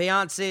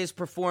 Beyoncé's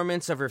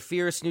performance of her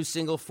fierce new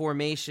single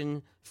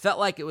Formation, felt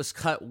like it was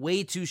cut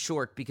way too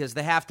short because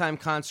the halftime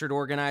concert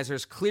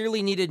organizers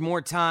clearly needed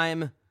more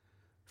time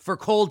for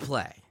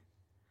Coldplay.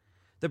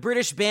 The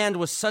British band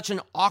was such an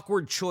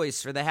awkward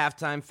choice for the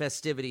halftime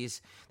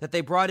festivities that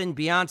they brought in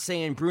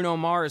Beyoncé and Bruno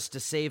Mars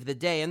to save the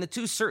day, and the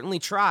two certainly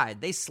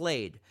tried. They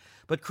slayed.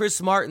 But Chris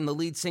Martin, the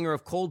lead singer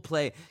of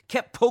Coldplay,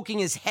 kept poking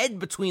his head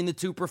between the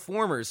two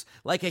performers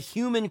like a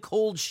human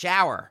cold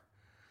shower.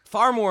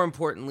 Far more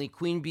importantly,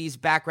 Queen Bee's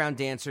background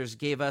dancers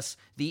gave us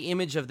the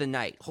image of the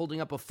night, holding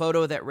up a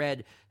photo that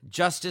read,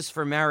 "Justice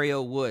for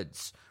Mario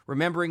Woods,"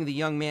 remembering the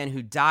young man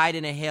who died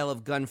in a hail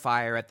of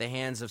gunfire at the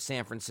hands of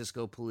San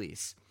Francisco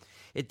police.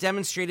 It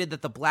demonstrated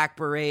that the black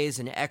berets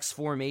and X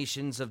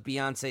formations of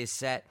Beyoncé's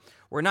set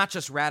were not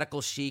just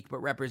radical chic,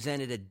 but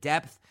represented a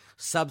depth,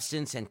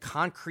 substance, and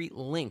concrete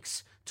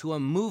links to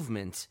a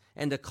movement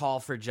and a call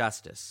for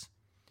justice.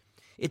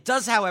 It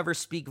does, however,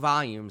 speak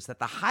volumes that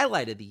the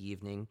highlight of the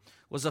evening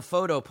was a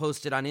photo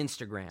posted on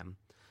Instagram.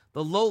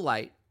 The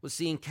lowlight was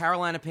seeing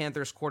Carolina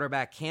Panthers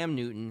quarterback Cam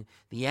Newton,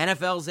 the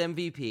NFL's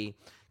MVP,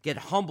 get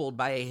humbled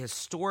by a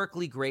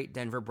historically great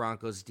Denver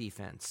Broncos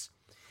defense.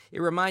 It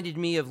reminded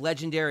me of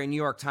legendary New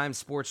York Times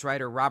sports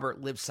writer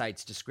Robert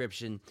Lipsyte's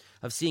description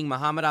of seeing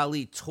Muhammad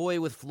Ali toy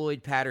with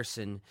Floyd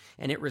Patterson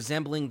and it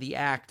resembling the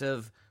act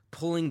of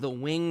pulling the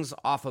wings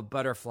off a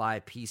butterfly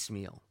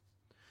piecemeal.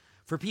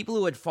 For people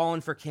who had fallen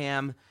for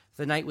Cam,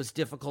 the night was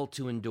difficult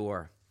to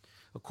endure.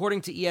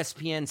 According to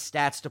ESPN's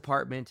stats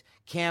department,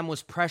 Cam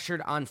was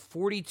pressured on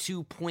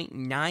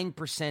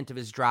 42.9% of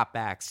his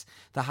dropbacks,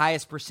 the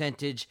highest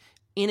percentage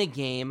in a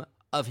game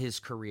of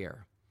his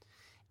career.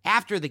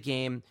 After the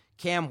game,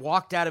 Cam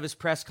walked out of his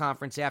press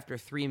conference after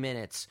 3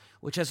 minutes,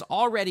 which has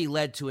already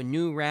led to a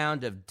new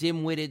round of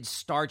dim-witted,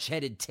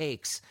 starch-headed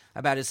takes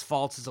about his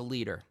faults as a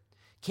leader.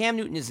 Cam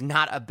Newton is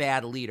not a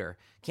bad leader.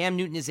 Cam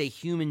Newton is a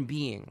human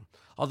being,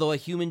 although a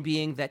human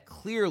being that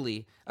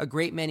clearly a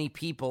great many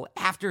people,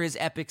 after his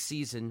epic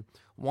season,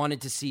 wanted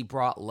to see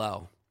brought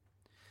low.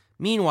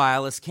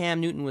 Meanwhile, as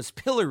Cam Newton was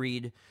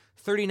pilloried,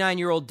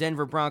 39-year-old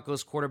Denver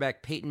Broncos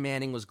quarterback Peyton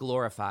Manning was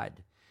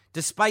glorified.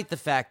 Despite the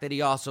fact that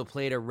he also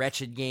played a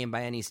wretched game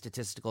by any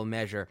statistical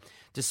measure,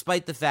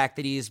 despite the fact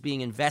that he is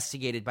being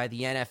investigated by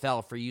the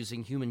NFL for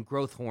using human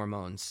growth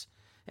hormones.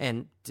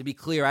 And to be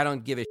clear, I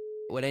don't give a shit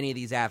what any of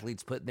these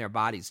athletes put in their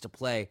bodies to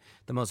play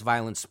the most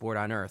violent sport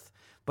on earth.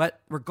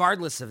 But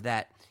regardless of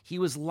that, he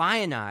was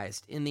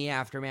lionized in the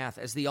aftermath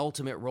as the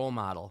ultimate role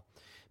model.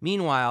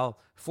 Meanwhile,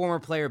 former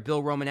player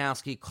Bill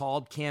Romanowski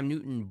called Cam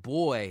Newton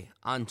boy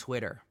on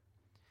Twitter.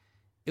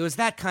 It was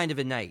that kind of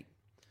a night.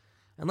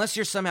 Unless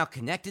you're somehow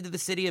connected to the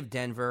city of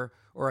Denver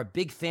or a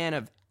big fan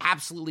of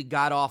absolutely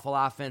god-awful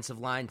offensive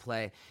line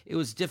play, it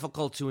was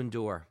difficult to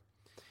endure.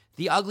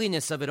 The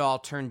ugliness of it all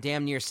turned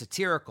damn near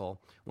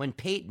satirical when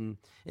Peyton,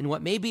 in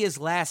what may be his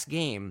last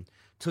game,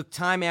 took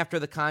time after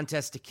the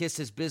contest to kiss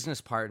his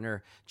business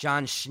partner,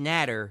 John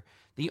Schnatter,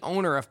 the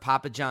owner of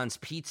Papa John's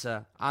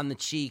Pizza, on the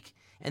cheek,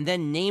 and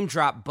then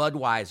name-dropped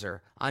Budweiser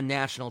on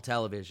national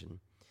television.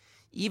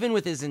 Even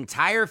with his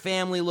entire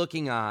family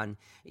looking on,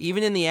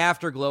 even in the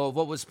afterglow of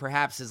what was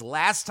perhaps his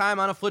last time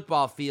on a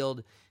football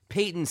field,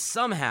 Peyton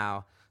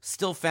somehow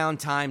still found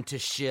time to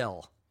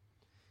shill.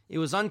 It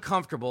was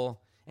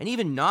uncomfortable and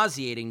even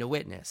nauseating to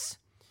witness.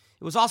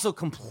 It was also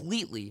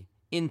completely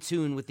in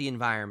tune with the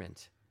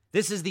environment.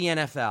 This is the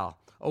NFL,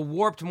 a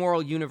warped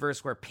moral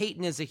universe where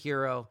Peyton is a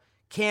hero,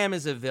 Cam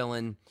is a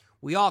villain,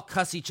 we all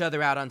cuss each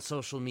other out on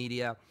social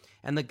media,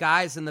 and the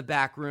guys in the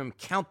back room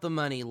count the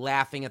money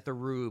laughing at the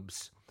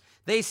rubes.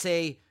 They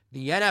say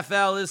the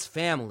NFL is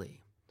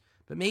family.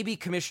 But maybe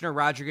Commissioner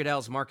Roger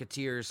Goodell's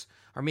Marketeers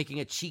are making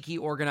a cheeky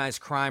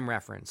organized crime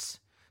reference,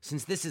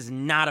 since this is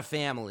not a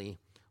family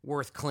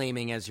worth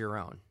claiming as your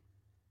own.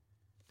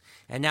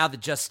 And now the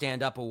Just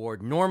Stand Up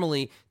Award.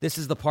 Normally, this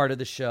is the part of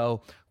the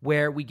show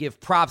where we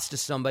give props to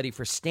somebody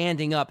for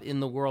standing up in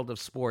the world of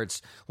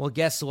sports. Well,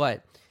 guess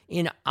what?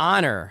 In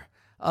honor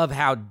of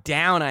how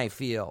down I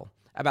feel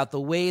about the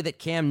way that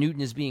Cam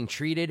Newton is being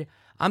treated,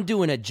 I'm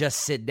doing a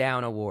Just Sit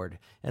Down Award.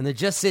 And the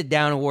Just Sit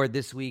Down Award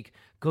this week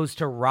goes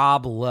to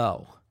Rob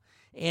Lowe.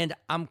 And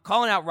I'm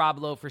calling out Rob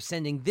Lowe for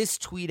sending this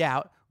tweet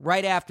out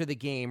right after the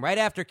game, right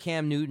after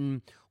Cam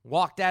Newton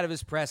walked out of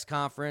his press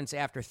conference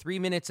after 3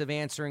 minutes of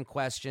answering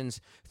questions,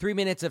 3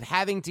 minutes of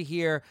having to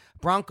hear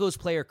Broncos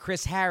player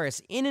Chris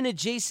Harris in an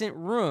adjacent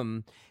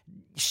room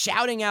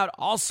shouting out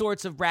all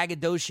sorts of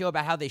braggadocio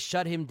about how they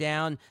shut him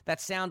down.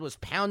 That sound was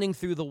pounding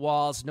through the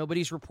walls.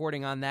 Nobody's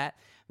reporting on that.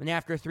 And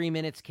after 3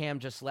 minutes, Cam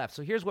just left.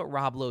 So here's what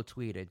Rob Lowe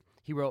tweeted.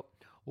 He wrote,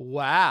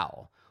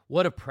 "Wow,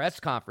 what a press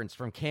conference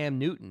from Cam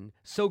Newton.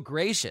 So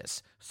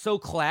gracious, so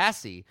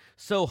classy,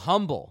 so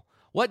humble.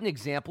 What an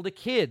example to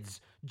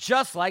kids,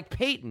 just like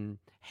Peyton.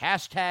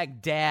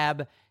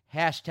 #dab,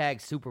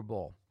 #Super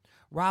Bowl."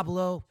 Rob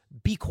Lowe,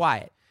 be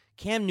quiet.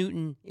 Cam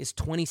Newton is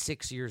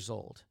 26 years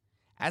old.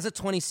 As a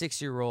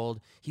 26-year-old,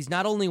 he's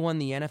not only won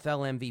the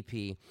NFL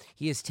MVP,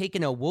 he has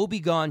taken a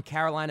woebegone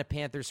Carolina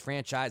Panthers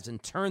franchise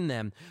and turned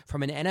them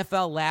from an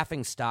NFL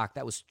laughingstock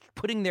that was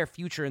putting their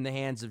future in the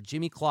hands of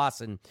Jimmy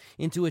Clausen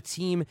into a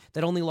team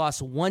that only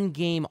lost one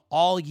game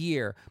all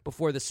year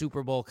before the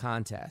Super Bowl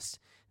contest.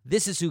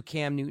 This is who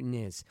Cam Newton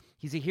is.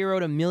 He's a hero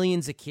to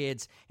millions of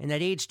kids, and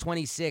at age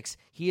 26,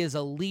 he is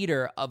a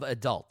leader of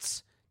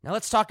adults. Now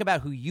let's talk about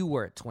who you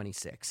were at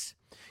 26.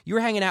 You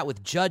were hanging out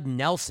with Judd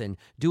Nelson,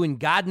 doing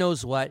God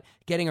knows what,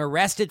 getting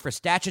arrested for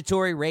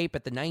statutory rape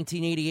at the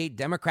 1988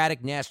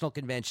 Democratic National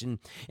Convention,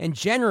 and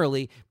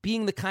generally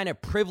being the kind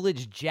of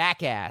privileged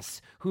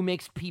jackass who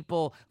makes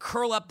people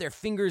curl up their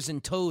fingers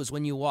and toes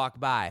when you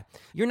walk by.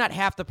 You're not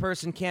half the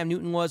person Cam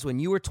Newton was when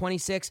you were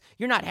 26.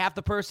 You're not half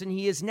the person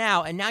he is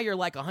now, and now you're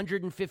like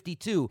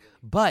 152.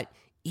 But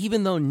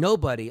even though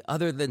nobody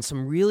other than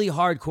some really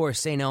hardcore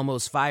St.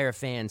 Elmo's Fire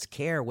fans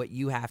care what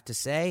you have to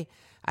say,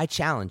 I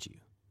challenge you.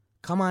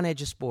 Come on,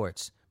 Edge of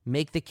Sports.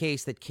 Make the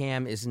case that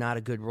Cam is not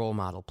a good role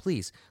model.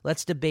 Please,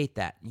 let's debate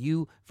that.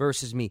 You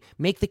versus me.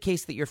 Make the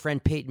case that your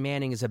friend Peyton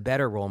Manning is a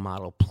better role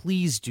model.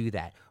 Please do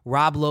that.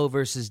 Rob Lowe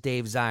versus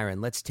Dave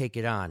Zirin. Let's take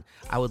it on.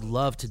 I would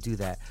love to do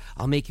that.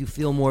 I'll make you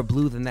feel more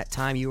blue than that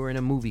time you were in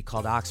a movie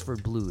called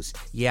Oxford Blues.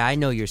 Yeah, I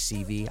know your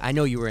CV. I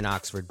know you were in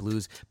Oxford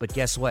Blues. But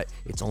guess what?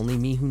 It's only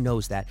me who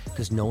knows that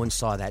because no one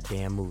saw that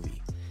damn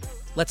movie.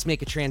 Let's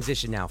make a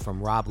transition now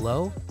from Rob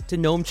Lowe to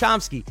Noam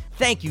Chomsky.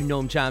 Thank you,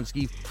 Noam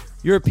Chomsky.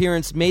 Your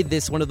appearance made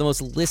this one of the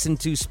most listened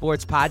to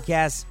sports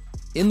podcasts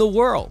in the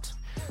world.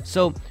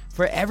 So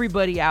for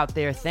everybody out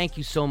there, thank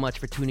you so much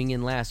for tuning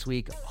in last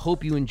week.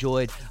 Hope you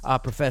enjoyed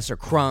Professor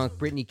Crunk,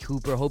 Brittany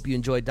Cooper. Hope you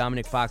enjoyed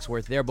Dominic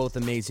Foxworth. They're both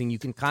amazing. You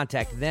can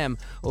contact them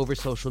over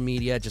social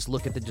media. Just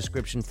look at the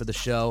description for the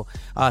show.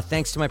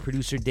 Thanks to my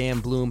producer, Dan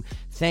Bloom.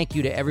 Thank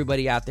you to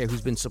everybody out there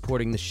who's been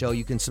supporting the show.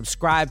 You can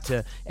subscribe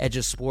to Edge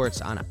of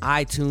Sports on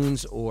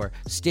iTunes or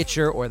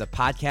Stitcher or the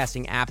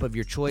podcasting app of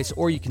your choice,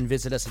 or you can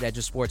visit us at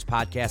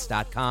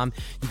edgeofsportspodcast.com.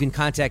 You can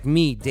contact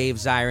me, Dave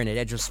Zirin,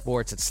 at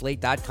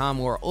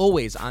edgeofsports@slate.com, or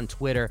always on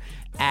Twitter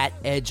at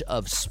Edge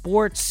of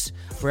Sports.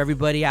 For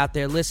everybody out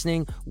there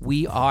listening,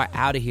 we are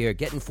out of here.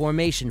 Get in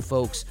formation,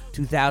 folks.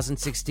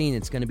 2016,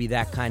 it's going to be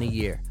that kind of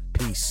year.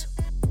 Peace.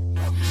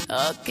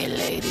 Okay,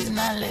 ladies,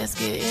 now let's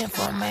get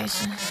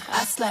information.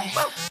 I slay.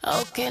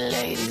 Okay,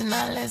 ladies,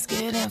 now let's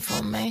get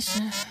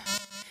information.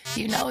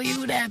 You know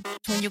you that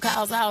when you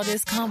cause all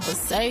this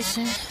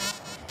conversation.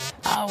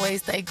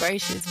 Always stay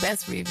gracious.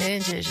 Best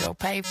revenge is your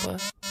paper.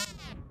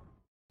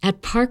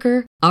 At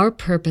Parker, our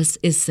purpose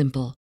is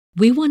simple.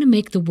 We want to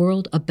make the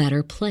world a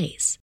better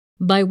place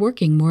by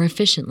working more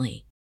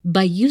efficiently,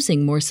 by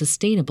using more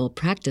sustainable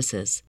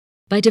practices,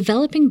 by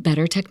developing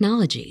better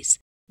technologies.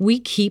 We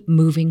keep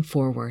moving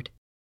forward.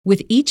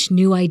 With each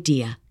new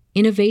idea,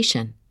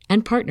 innovation,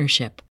 and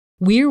partnership,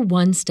 we're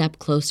one step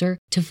closer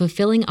to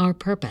fulfilling our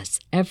purpose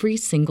every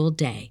single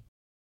day.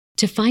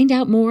 To find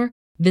out more,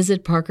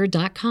 visit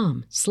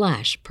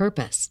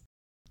parker.com/purpose.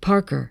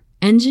 Parker,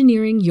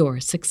 engineering your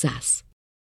success.